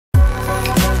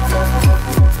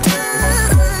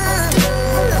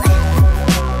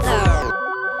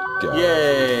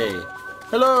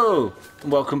Hello,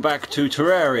 and welcome back to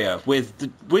Terraria with the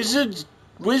Wizard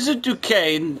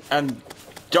Duquesne and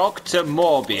Dr.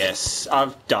 Morbius.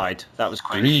 I've died. That was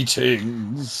quick.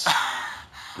 Greetings.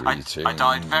 Greetings. I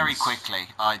died very quickly.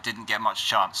 I didn't get much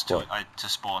chance to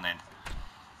spawn in.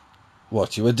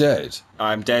 What, you were dead?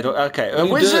 I'm dead. Okay,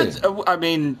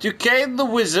 Duquesne the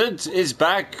Wizard is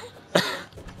back.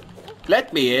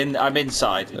 Let me in. I'm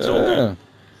inside. It's all good.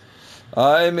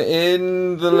 I'm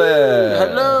in the lair.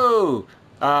 Hello.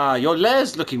 Your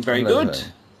lair's looking very good.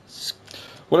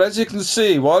 Well, as you can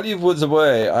see, while you was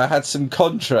away, I had some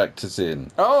contractors in.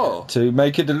 Oh. To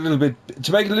make it a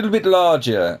little bit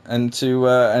larger, and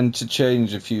to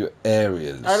change a few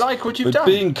areas. I like what you've done. But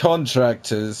being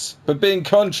contractors,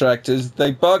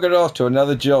 they buggered off to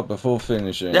another job before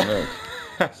finishing. Look.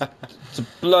 It's a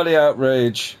bloody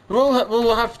outrage.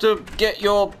 We'll have to get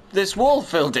this wall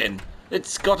filled in.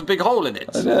 It's got a big hole in it.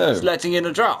 I know. It's letting in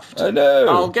a draft. I know.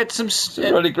 I'll get some. It's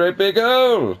a really great big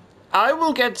hole. I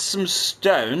will get some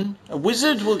stone. A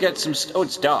wizard will get some. Oh,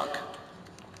 it's dark.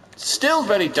 It's still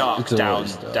very dark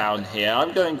down here.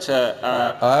 I'm going to.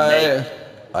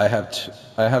 I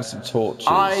have some torches.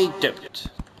 I don't.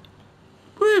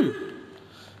 Woo.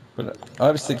 But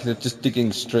I was thinking of just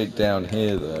digging straight down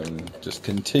here, though, and just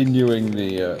continuing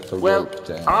the rope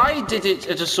down. I did it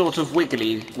at a sort of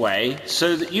wiggly way,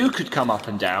 so that you could come up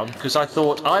and down, because I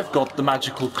thought I've got the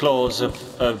magical claws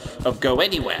of go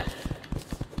anywhere.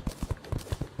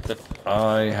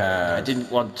 I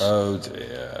didn't want. Oh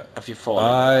dear. Have you fallen?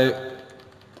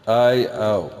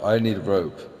 I need a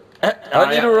rope.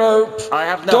 I need a rope. I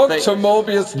have nothing. Dr.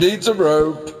 Morbius needs a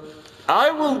rope.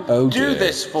 I will do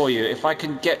this for you if I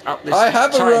can get up this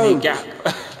tiny gap.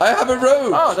 I have a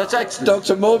rope. Oh, that's excellent.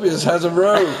 Dr. Morbius has a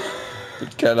rope.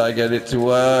 But can I get it to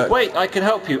work? Wait, I can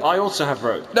help you. I also have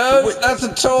rope. No, that's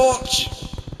a torch.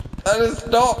 That is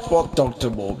not what Dr.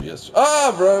 Morbius.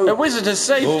 Rope. A wizard has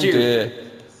saved you. Dear.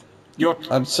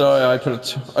 I'm sorry. I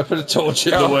put a torch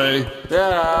in the way.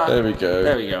 There we go.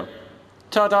 There we go.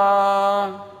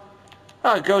 Ta-da!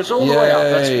 Oh, it goes all the way up.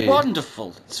 That's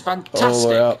wonderful. It's fantastic. All the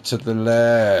way up to the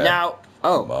lair. Now,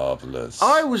 marvelous.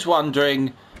 I was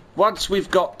wondering, once we've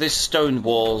got this stone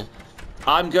wall,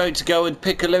 I'm going to go and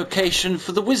pick a location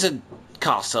for the wizard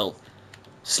castle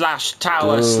 /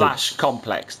 tower /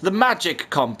 complex, the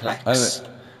magic complex.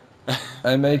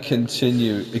 I may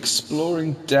continue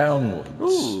exploring downwards.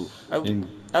 Ooh.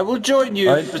 I will join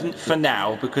you for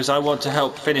now, because I want to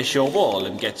help finish your wall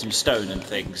and get some stone and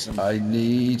things. I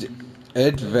need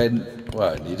I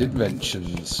need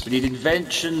inventions. We need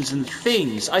inventions and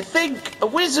things. I think a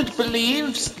wizard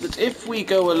believes that if we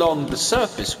go along the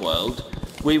surface world,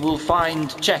 we will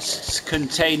find chests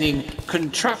containing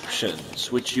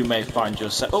contraptions, which you may find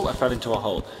yourself. Oh, I fell into a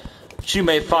hole. Which you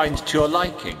may find to your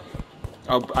liking.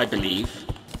 Oh, I believe.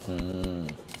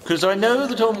 Because I know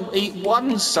that on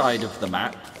one side of the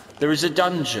map there is a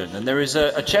dungeon, and there is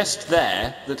a chest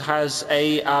there that has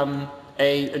a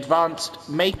advanced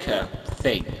maker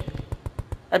thing.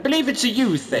 I believe it's a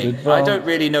you thing. I don't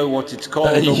really know what it's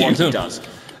called or what it does.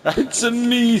 It's a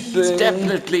me thing. It's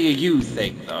definitely a you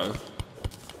thing, though.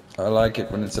 I like it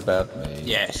when it's about me.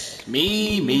 Yes,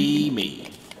 me.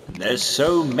 And there's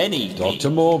so many.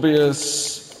 Dr.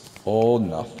 Morbius or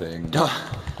nothing.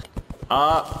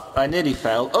 I nearly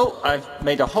fell. Oh, I've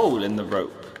made a hole in the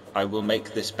rope. I will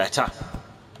make this better.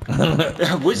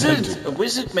 A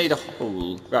wizard made a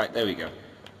hole. Right, there we go.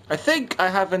 I think I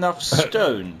have enough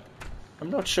stone. I'm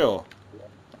not sure.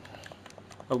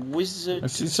 A wizard. I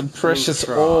see some precious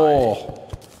ore.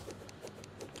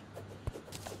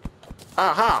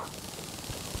 Aha!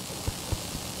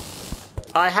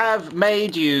 I have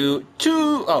made you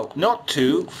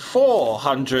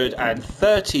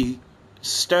 430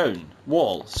 stone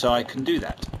wall, so I can do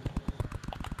that.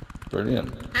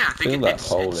 Brilliant. Yeah, I think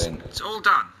it's all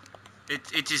done.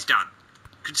 It is done.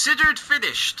 Consider it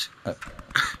finished.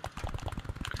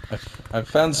 I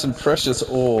found some precious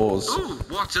ores. Ooh,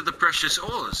 what are the precious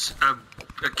ores? A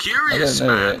curious I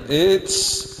don't know. man.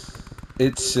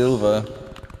 It's silver.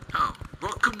 Oh,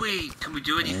 what can we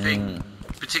do anything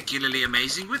particularly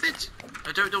amazing with it?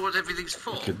 I don't know what everything's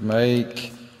for.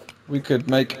 We could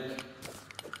make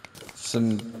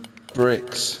some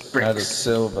bricks out of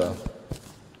silver.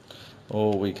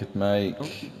 Or we could make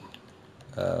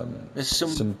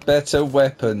some better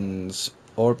weapons,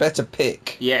 or a better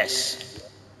pick. Yes.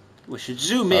 We should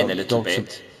zoom in a little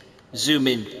bit. Zoom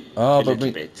in a little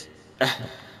bit.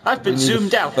 I've been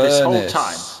zoomed out this whole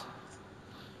time.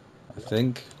 I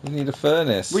think we need a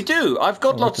furnace. We do. I've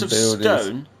got lots of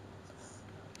stone.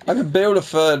 I can build a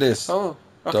furnace. Oh,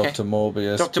 okay. Dr.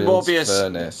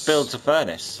 Morbius builds a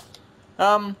furnace.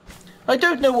 I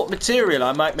don't know what material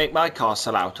I might make my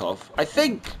castle out of. I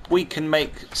think we can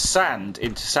make sand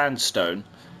into sandstone.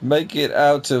 Make it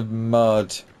out of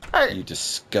mud, I- you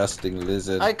disgusting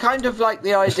lizard. I kind of like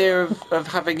the idea of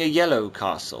having a yellow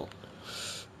castle.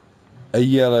 A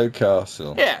yellow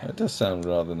castle. Yeah. It does sound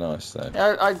rather nice, though.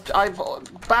 I've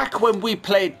back when we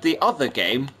played the other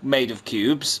game, Made of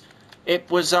Cubes, it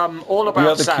was all about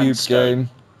The other sandstone. cube game.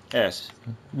 Yes.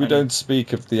 We don't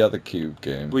speak of the other cube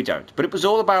game. We don't. But it was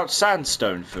all about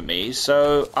sandstone for me,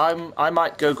 so I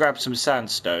might go grab some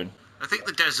sandstone. I think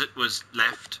the desert was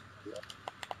left.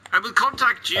 I will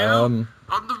contact you on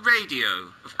the radio,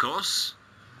 of course.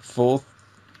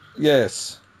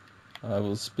 Yes. I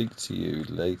will speak to you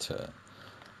later.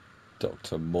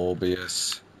 Dr.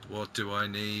 Morbius. What do I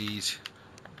need?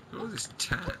 Oh, this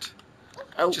tat.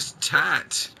 Oh, Just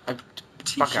tat.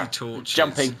 Tiki fucker. torches.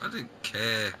 Jumping. I don't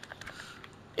care.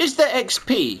 Is there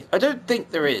XP? I don't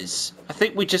think there is. I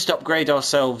think we just upgrade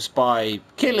ourselves by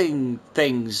killing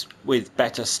things with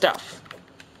better stuff.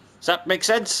 Does that make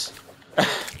sense?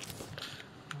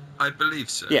 I believe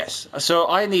so. Yes. So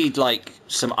I need, like,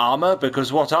 some armor,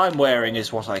 because what I'm wearing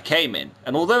is what I came in.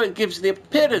 And although it gives the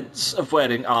appearance of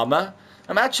wearing armor,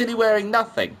 I'm actually wearing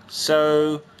nothing.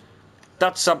 So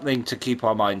that's something to keep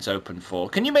our minds open for.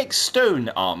 Can you make stone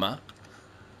armor?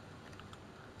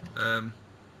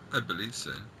 I believe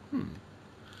so.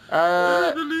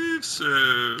 I believe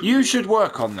so. You should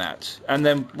work on that. And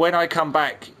then when I come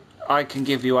back, I can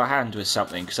give you a hand with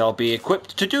something, because I'll be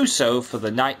equipped to do so for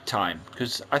the night time.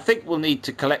 Because I think we'll need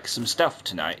to collect some stuff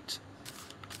tonight.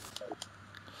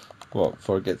 What,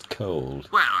 before it gets cold?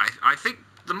 Well, I think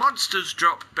the monsters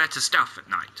drop better stuff at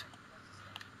night.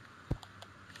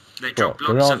 They drop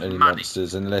There lots aren't of any money.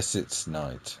 monsters unless it's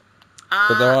night.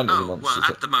 But there aren't any monsters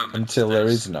well, at the moment, until there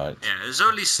is night. Yeah, there's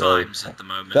only slimes at the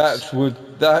moment. That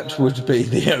would be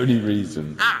the only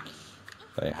reason. Ah,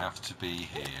 They have to be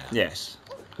here. yes.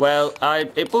 Well,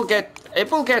 it will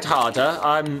get harder.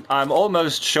 I'm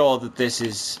almost sure that this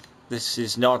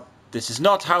is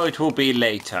not how it will be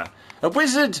later. A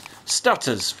wizard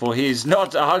stutters, for he is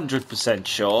not 100%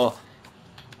 sure,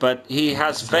 but he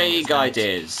has vague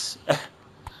ideas.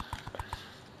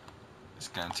 It's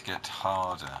going to get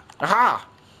harder. Aha!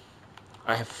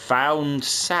 I have found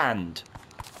sand.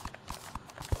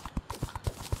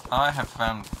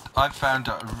 I've found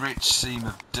a rich seam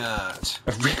of dirt.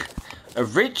 A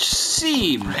rich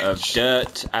seam of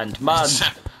dirt and mud.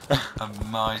 A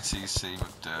mighty seam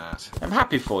of dirt. I'm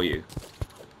happy for you.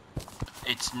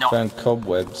 It's not. Found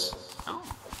cobwebs. Ooh.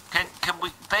 Can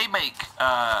they make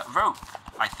rope?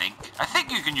 I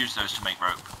think you can use those to make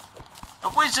rope. A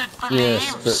wizard believes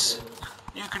Yes,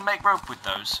 you can make rope with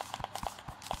those.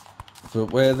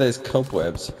 but where there's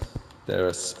cobwebs, there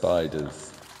are spiders.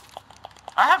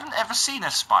 I haven't ever seen a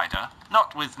spider,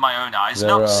 not with my own eyes, There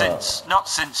not are. since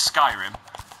Skyrim.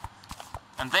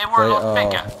 And they were a lot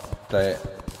bigger.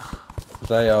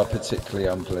 They are particularly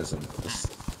unpleasant.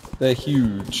 They're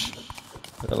huge.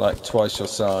 They're like twice your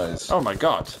size. Oh my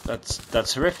god,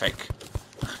 that's horrific.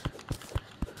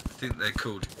 I think they're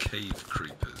called cave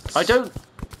creepers. I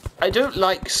don't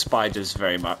like spiders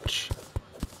very much.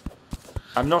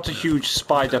 I'm not a huge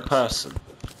spider person.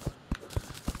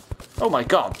 Oh my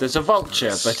god, there's a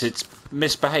vulture, but it's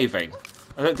misbehaving.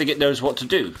 I don't think it knows what to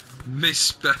do.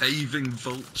 Misbehaving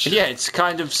vulture. Yeah, it's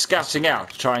kind of scouting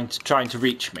out, trying to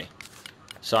reach me.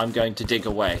 So I'm going to dig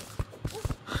away.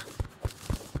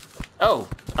 Oh,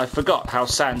 I forgot how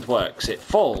sand works. It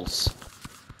falls.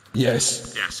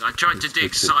 Yes. Yes, I tried to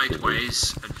dig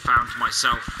sideways and found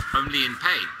myself only in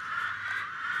pain.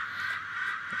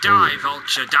 Die,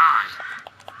 vulture, die!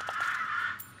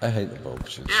 I hate the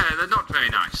vultures. Yeah, they're not very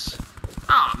nice.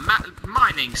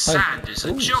 Mining sand is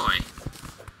a joy.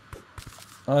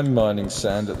 I'm mining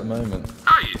sand at the moment.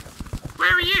 Are you?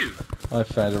 Where are you?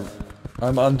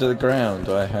 I'm under the ground.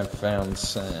 I have found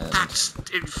sand. That's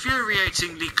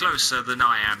infuriatingly closer than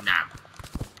I am now.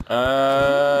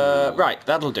 Right,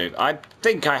 that'll do. I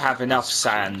think I have enough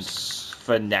sand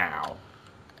for now.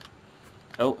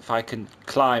 Oh, if I can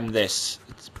climb this.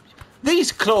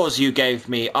 These claws you gave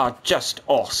me are just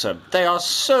awesome. They are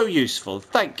so useful.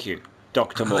 Thank you,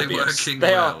 Dr. Morbius. Are they working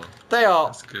They well? They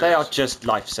are just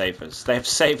lifesavers. They have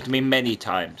saved me many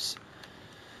times.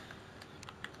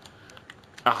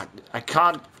 I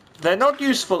can't. They're not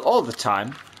useful all the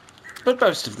time, but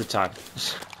most of the time.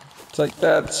 Take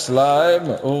that,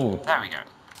 slime. Oh, There we go.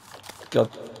 got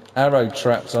arrow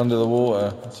traps under the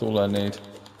water. That's all I need.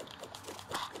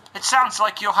 It sounds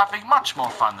like you're having much more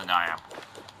fun than I am.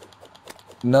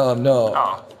 No, I'm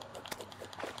not.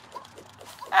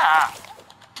 Oh.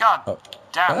 God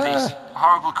damn these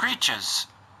horrible creatures.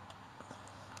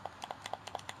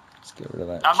 Get rid of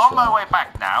that. I'm on my trap. way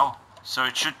back now, so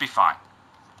it should be fine.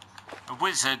 The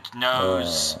wizard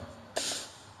knows.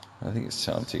 I think it's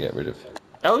time to get rid of.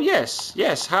 Oh yes,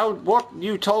 yes. What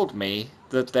you told me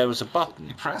that there was a button.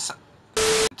 You press it.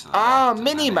 To the Ah, left, and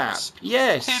then mini-map. it's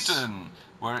Yes. Hidden.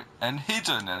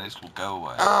 Hidden, and it will go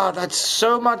away. Ah, that's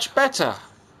so much better.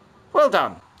 Well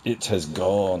done. It has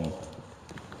gone.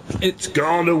 It's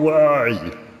gone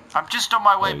away. I'm just on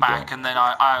my way There you back, go. and then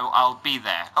I'll be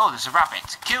there. Oh, there's a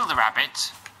rabbit. Kill the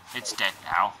rabbit. It's dead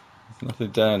now. There's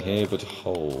nothing down here but a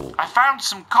hole. I found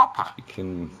some copper. You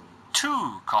can.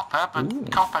 2 copper, but Ooh.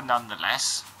 copper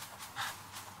nonetheless.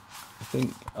 I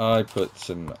think I put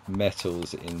some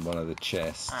metals in one of the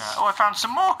chests. Oh, I found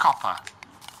some more copper.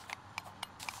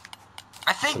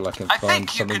 I think So I can I find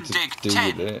think you something can to dig do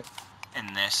tin with it.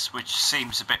 in this, which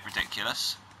seems a bit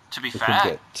ridiculous. To be We fair. can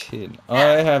get tin. Yeah.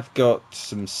 I have got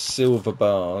some silver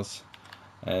bars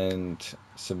and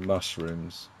some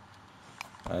mushrooms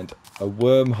and a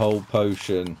wormhole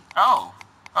potion, Oh,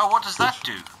 what does that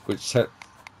do? which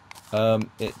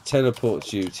it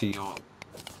teleports you to your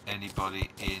Anybody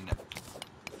in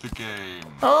the game.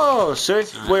 Oh, so if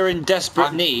So we're in desperate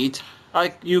I'm- need,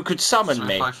 you could summon So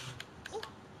me.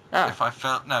 if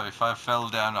I fell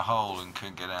down a hole and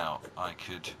couldn't get out, I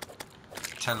could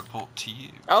teleport to you.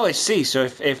 Oh, I see. So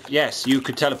if yes, you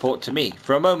could teleport to me.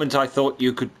 For a moment, I thought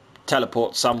you could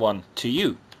teleport someone to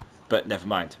you, but never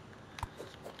mind.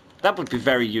 That would be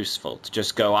very useful to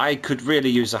just go. I could really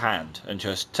use a hand and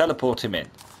just teleport him in.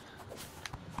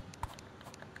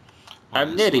 Well, I'm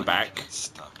it's nearly like you back. get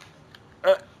stuck.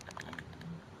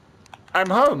 I'm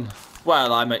home.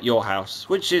 Well, I'm at your house,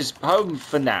 which is home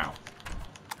for now.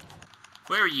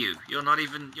 Where are you?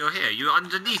 You're here. You're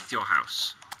underneath your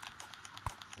house.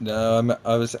 No,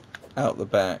 I was out the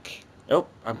back Oh,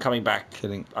 I'm coming back.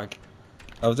 killing.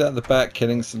 I was out the back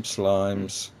killing some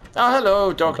slimes. Oh,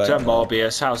 hello, Dr. back now.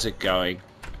 Morbius. How's it going?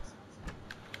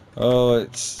 Oh,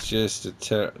 it's just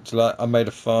it's like I made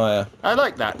a fire. I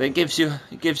like that. It gives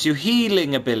you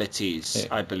healing abilities,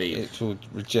 I believe. It will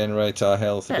regenerate our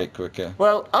health a Yeah. bit quicker.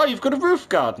 Well, you've got a roof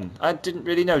garden. I didn't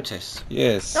really notice.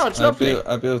 Yes. Oh, it's lovely.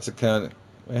 I built a kind of.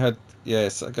 We had.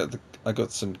 Yes, I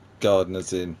got some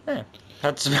gardeners in. Yeah.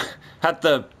 Had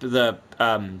the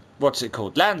what's it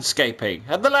called? Landscaping.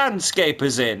 Had the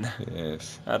landscapers in.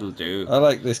 Yes. That'll do. I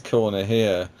like this corner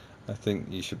here. I think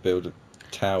you should build a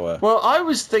tower. Well, I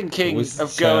was thinking With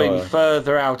of going tower.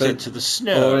 further out But- into the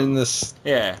snow. Or in the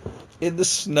Yeah.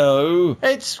 snow.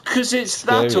 It's because it's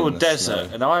Scary that or in the desert,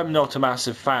 snow. and I'm not a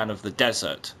massive fan of the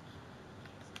desert.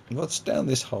 What's down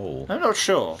this hole? I'm not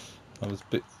sure.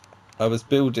 I was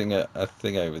building a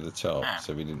thing over the top Ah.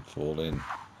 so we didn't fall in.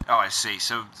 Oh, I see.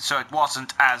 So it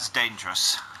wasn't as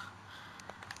dangerous.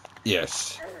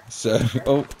 Yes. So,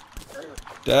 oh,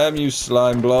 damn you,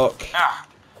 slime block. Ah.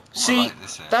 See, like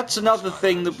this, that's another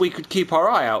thing that we could keep our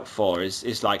eye out for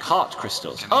is like heart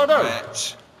crystals. Getting Oh no,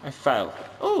 wet. I fell.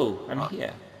 Oh, I'm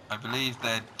here. I believe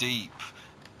they're deep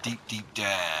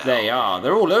down. They are.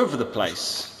 They're all over the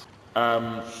place.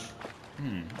 Not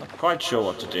quite sure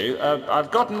what to do.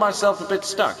 I've gotten myself a bit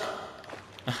stuck.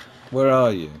 Where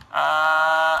are you?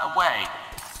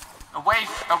 Away.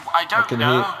 I don't I can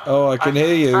know. hear. Oh, I can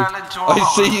hear you. fell into a I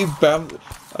hole. see you bounce.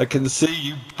 I can see. See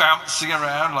you bouncing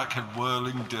around like a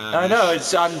whirling dervish. I know.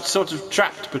 I'm sort of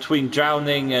trapped between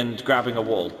drowning and grabbing a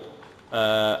wall.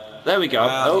 There we go.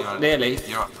 Well, Nearly.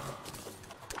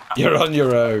 You're on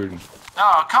your own.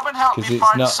 Oh, come and help 'Cause me it's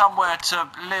find not- somewhere to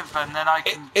live, and then I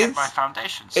can get It's- my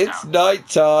foundations It's down. night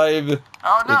time.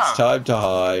 Oh no! It's time to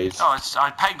hide. Oh,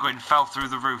 a penguin fell through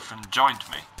the roof and joined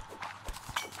me.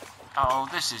 Oh,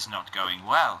 this is not going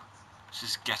well. This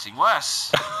is getting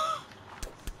worse.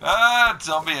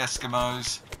 Zombie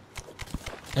Eskimos.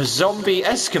 A zombie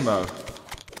Eskimo.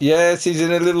 Yes, he's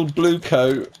in a little blue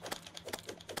coat.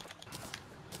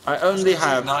 I only It's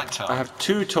have. nighttime. I have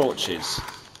 2 torches.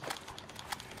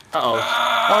 Uh-oh.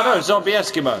 Oh no, zombie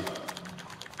Eskimo.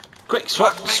 Quick, My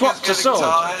swap finger's to getting sword.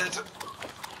 tired.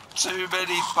 Too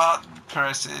many button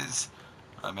presses.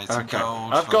 I made some Okay,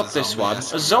 gold. I've for got the this zombie one.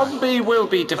 Eskimo. A zombie will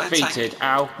be take- defeated.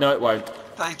 Ow. No, it won't.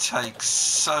 They take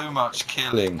so much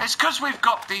killing. Killing. It's because we've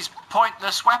got these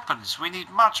pointless weapons. We need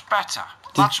much better.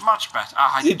 Much better.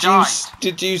 Ah, I Did died.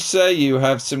 did you say you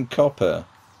have some copper?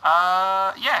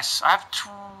 Yes, I have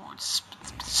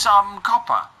some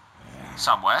copper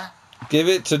somewhere. Give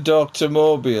it to Dr.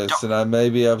 Morbius, Doc- and I may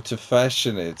be able to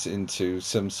fashion it into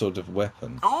some sort of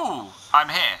weapon. Ooh, I'm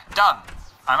here. Done.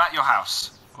 I'm at your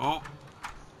house. Oh,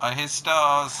 I hear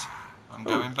stars. I'm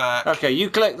going back. Okay, you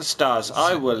collect the stars.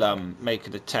 I will make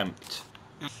an attempt.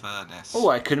 Furnace. Oh,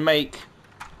 I can make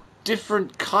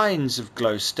different kinds of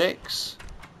glow sticks.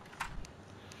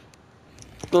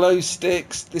 glow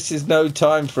sticks. This is no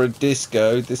time for a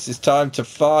disco. This is time to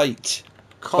fight.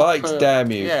 Copper, Fight,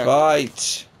 damn you, yeah.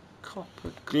 fight.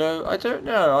 Copper glow. I don't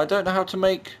know. I don't know how to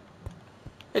make...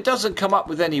 It doesn't come up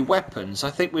with any weapons.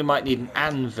 I think we might need an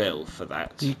anvil for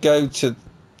that. You go to...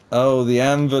 Oh, the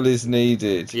anvil is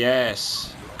needed.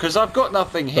 Yes. Because I've got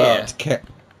nothing here. But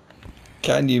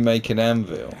can you make an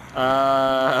anvil?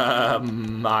 I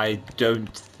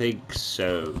don't think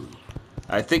so.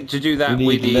 I think to do that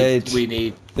we need lead. We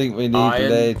need. I think we need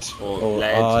iron lead or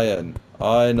lead. iron.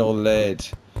 Iron or lead.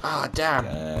 Ah,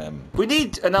 damn. We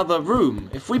need another room.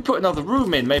 If we put another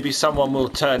room in, maybe someone will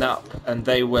turn up and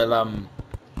they will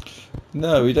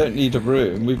No, we don't need a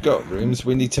room. We've got rooms.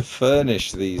 We need to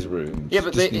furnish these rooms. Yeah,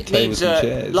 but it needs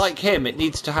like him. It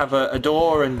needs to have a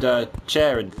door and a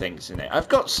chair and things in it. I've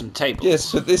got some tables.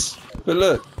 Yes, but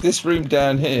look, this room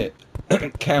down here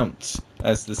counts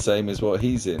as the same as what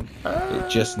he's in. It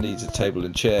just needs a table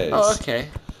and chairs. Oh, okay.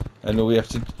 And all we have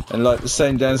to, and like the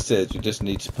same downstairs, we just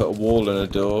need to put a wall and a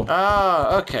door.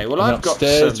 Ah, okay. Well, and I've got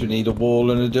upstairs, some... we need a wall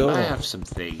and a door. I have some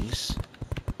things.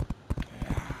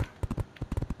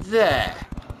 There.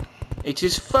 It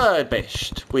is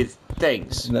furbished with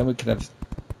things. And then we can have...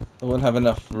 We'll have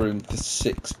enough room for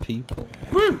 6 people.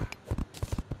 Woo!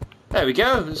 There we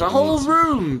go. There's a whole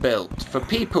room built for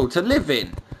people to live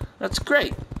in. That's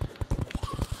great.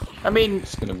 I mean...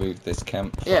 Just going to move this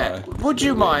campfire. Yeah. Would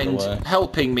you mind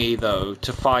helping me, though,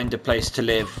 to find a place to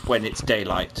live when it's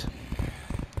daylight?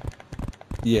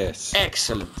 Yes.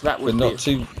 Excellent. That would but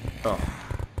be... not too... Oh.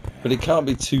 But it can't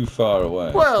be too far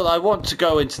away. Well, I want to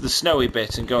go into the snowy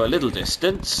bit and go a little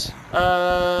distance.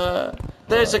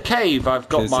 There's a cave I've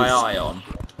got my eye on.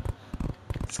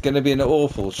 It's going to be an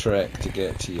awful trek to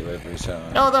get to you every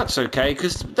time. Oh, that's okay,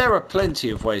 because there are plenty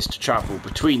of ways to travel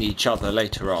between each other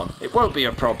later on. It won't be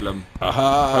a problem.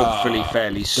 Aha! Hopefully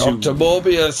fairly soon. Dr.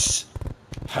 Morbius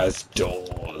has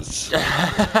doors.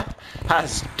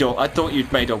 I thought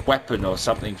you'd made a weapon or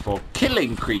something for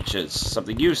killing creatures,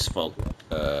 something useful.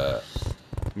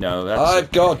 No, that's...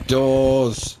 I've got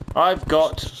doors. I've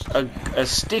got a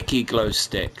sticky glow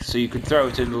stick, so you can throw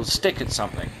it and it'll stick at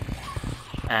something.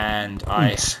 And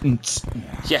I...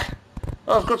 yeah.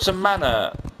 Oh, I've got some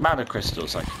mana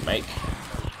crystals I can make.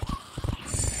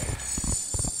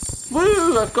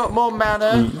 Woo! I've got more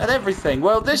mana and everything.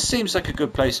 Well, this seems like a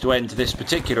good place to end this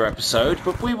particular episode,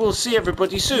 but we will see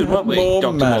everybody soon, won't we,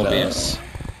 Dr. Morbius?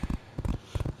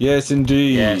 Yes,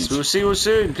 indeed. Yes, we'll see you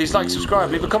soon. Please like,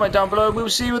 subscribe, leave a comment down below, and we'll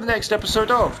see you in the next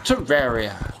episode of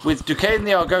Terraria with Duquesne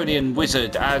the Argonian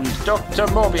Wizard and Dr.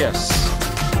 Morbius.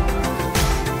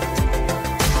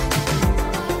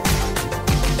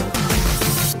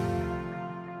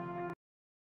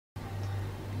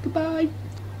 Goodbye.